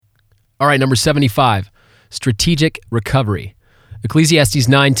All right, number 75, strategic recovery. Ecclesiastes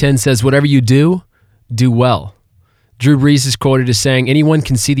 9:10 says, whatever you do, do well. Drew Brees is quoted as saying, anyone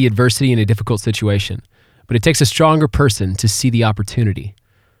can see the adversity in a difficult situation, but it takes a stronger person to see the opportunity.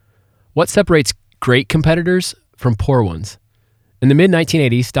 What separates great competitors from poor ones? In the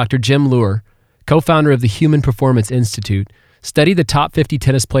mid-1980s, Dr. Jim Loehr, co-founder of the Human Performance Institute, studied the top 50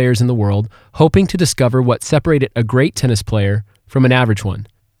 tennis players in the world, hoping to discover what separated a great tennis player from an average one.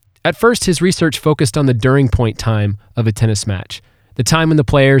 At first, his research focused on the during point time of a tennis match, the time when the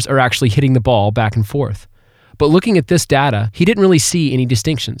players are actually hitting the ball back and forth. But looking at this data, he didn't really see any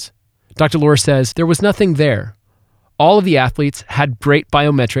distinctions. Dr. Loehr says there was nothing there. All of the athletes had great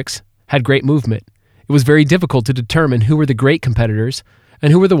biometrics, had great movement. It was very difficult to determine who were the great competitors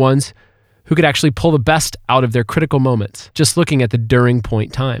and who were the ones who could actually pull the best out of their critical moments, just looking at the during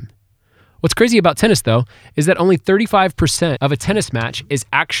point time. What's crazy about tennis, though, is that only 35% of a tennis match is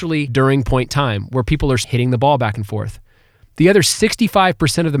actually during point time, where people are hitting the ball back and forth. The other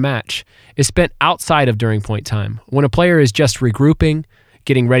 65% of the match is spent outside of during point time, when a player is just regrouping,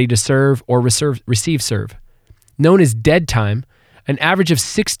 getting ready to serve or receive serve. Known as dead time, an average of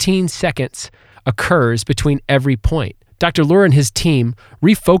 16 seconds occurs between every point. Dr. Loehr and his team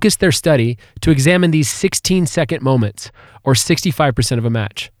refocused their study to examine these 16-second moments, or 65% of a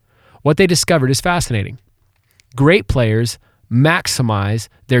match. What they discovered is fascinating. Great players maximize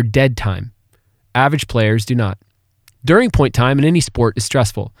their dead time. Average players do not. During point time in any sport is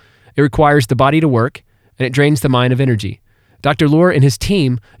stressful. It requires the body to work, and it drains the mind of energy. Dr. Loehr and his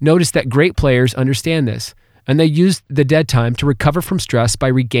team noticed that great players understand this, and they use the dead time to recover from stress by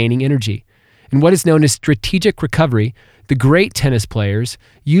regaining energy. In what is known as strategic recovery, the great tennis players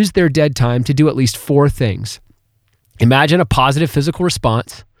use their dead time to do at least 4 things. Imagine a positive physical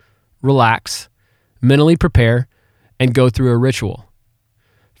response, relax, mentally prepare, and go through a ritual.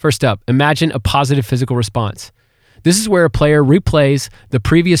 First up, imagine a positive physical response. This is where a player replays the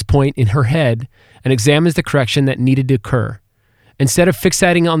previous point in her head and examines the correction that needed to occur. Instead of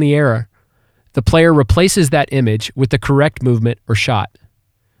fixating on the error, the player replaces that image with the correct movement or shot.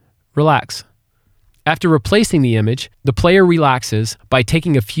 Relax. After replacing the image, the player relaxes by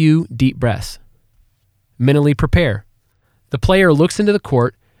taking a few deep breaths. Mentally prepare. The player looks into the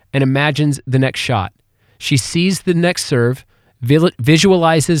court and imagines the next shot. She sees the next serve,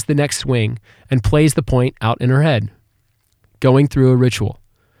 visualizes the next swing, and plays the point out in her head. Going through a ritual.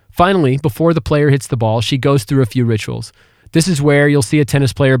 Finally, before the player hits the ball, she goes through a few rituals. This is where you'll see a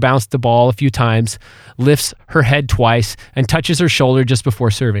tennis player bounce the ball a few times, lifts her head twice, and touches her shoulder just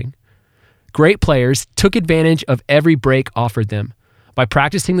before serving. Great players took advantage of every break offered them. By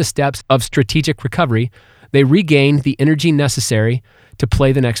practicing the steps of strategic recovery, they regained the energy necessary to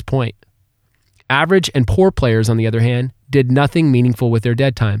play the next point. Average and poor players, on the other hand, did nothing meaningful with their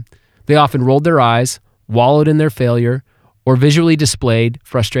dead time. They often rolled their eyes, wallowed in their failure, or visually displayed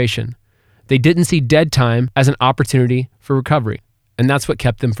frustration. They didn't see dead time as an opportunity for recovery, and that's what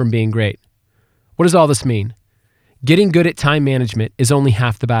kept them from being great. What does all this mean? Getting good at time management is only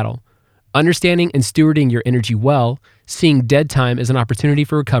half the battle. Understanding and stewarding your energy well, seeing dead time as an opportunity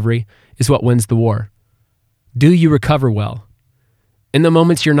for recovery, is what wins the war. Do you recover well? In the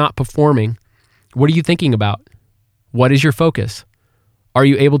moments you're not performing, what are you thinking about? What is your focus? Are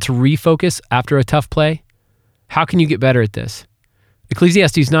you able to refocus after a tough play? How can you get better at this?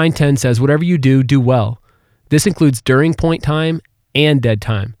 Ecclesiastes 9:10 says, whatever you do, do well. This includes during point time and dead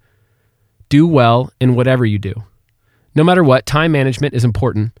time. Do well in whatever you do. No matter what, time management is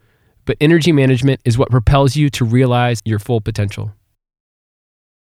important, but energy management is what propels you to realize your full potential.